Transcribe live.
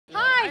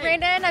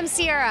Brandon. I'm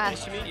Sierra.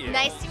 Nice to meet you.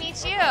 Nice to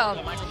meet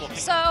you.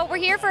 So we're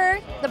here for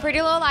the Pretty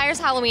Little Liars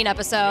Halloween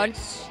episode.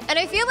 And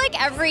I feel like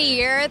every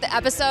year the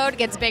episode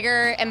gets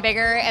bigger and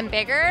bigger and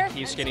bigger. It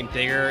keeps getting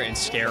bigger and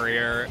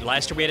scarier.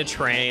 Last year we had a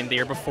train. The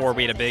year before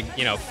we had a big,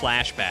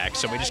 flashback.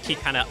 So we just keep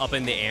kind of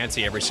upping the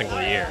ante every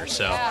single year.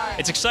 So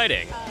it's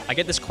exciting. I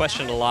get this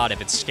question a lot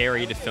if it's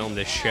scary to film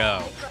this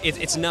show.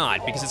 It's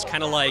not, because it's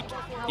kind of like,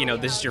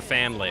 this is your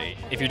family.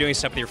 If you're doing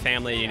stuff with your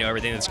family,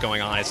 everything that's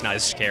going on, it's not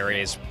as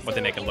scary as what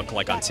they make it look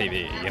like on TV,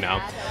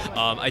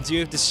 I do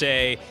have to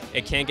say,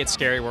 it can get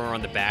scary when we're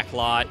on the back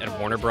lot at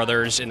Warner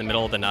Brothers in the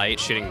middle of the night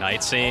shooting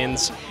night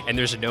scenes, and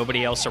there's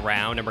nobody else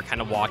around, and we're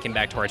kind of walking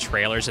back to our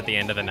trailers at the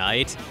end of the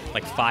night,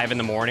 like 5 in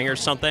the morning or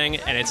something,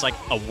 and it's like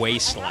a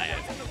wasteland.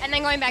 And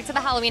then going back to the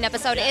Halloween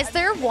episode, is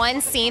there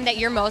one scene that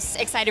you're most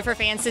excited for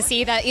fans to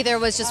see that either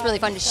was just really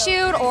fun to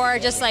shoot or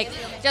just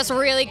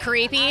really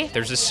creepy?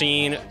 There's a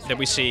scene that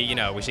we see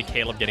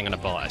Caleb getting on a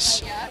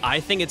bus. I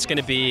think it's going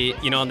to be,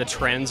 on the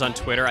trends on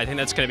Twitter, I think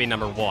that's going to be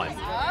number 1.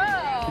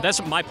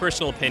 That's my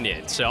personal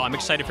opinion, so I'm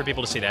excited for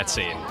people to see that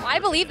scene. I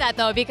believe that,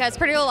 though, because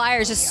Pretty Little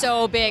Liars is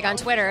so big on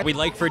Twitter. We'd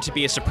like for it to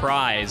be a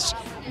surprise,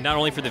 not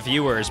only for the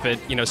viewers, but,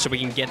 so we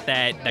can get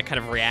that kind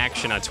of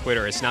reaction on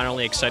Twitter. It's not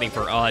only exciting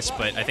for us,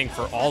 but I think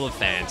for all the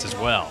fans as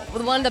well.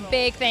 One of the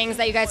big things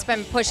that you guys have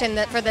been pushing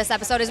for this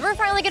episode is we're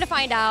finally going to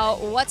find out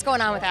what's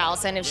going on with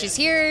Alison. If she's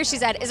here, she's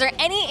dead. Is there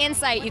any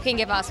insight you can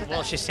give us with Well,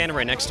 this? she's standing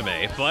right next to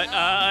me, but... So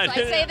I'd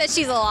say that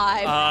she's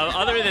alive.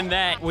 Other than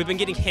that, we've been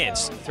getting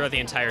hints throughout the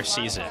entire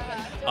season.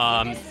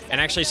 And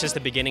actually since the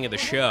beginning of the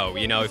show,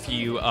 when you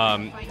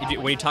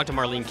talk to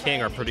Marlene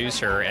King, our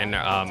producer and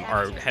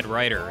our head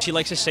writer, she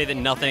likes to say that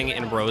nothing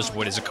in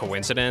Rosewood is a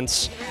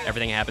coincidence.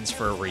 Everything happens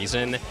for a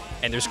reason.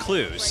 And there's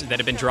clues that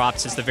have been dropped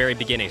since the very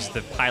beginning, since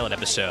the pilot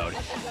episode,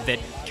 that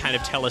kind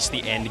of tell us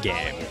the end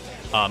game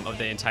of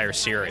the entire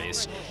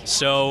series.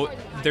 So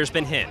there's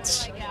been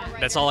hints.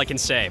 That's all I can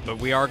say. But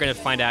we are going to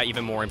find out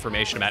even more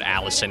information about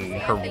Alison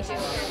and her...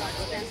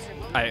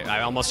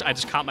 I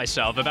just caught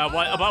myself about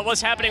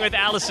what's happening with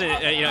Alison,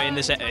 in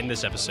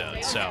this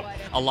episode. So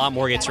a lot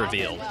more gets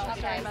revealed.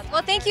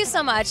 Well, thank you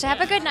so much.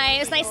 Have a good night. It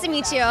was nice to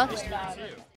meet you.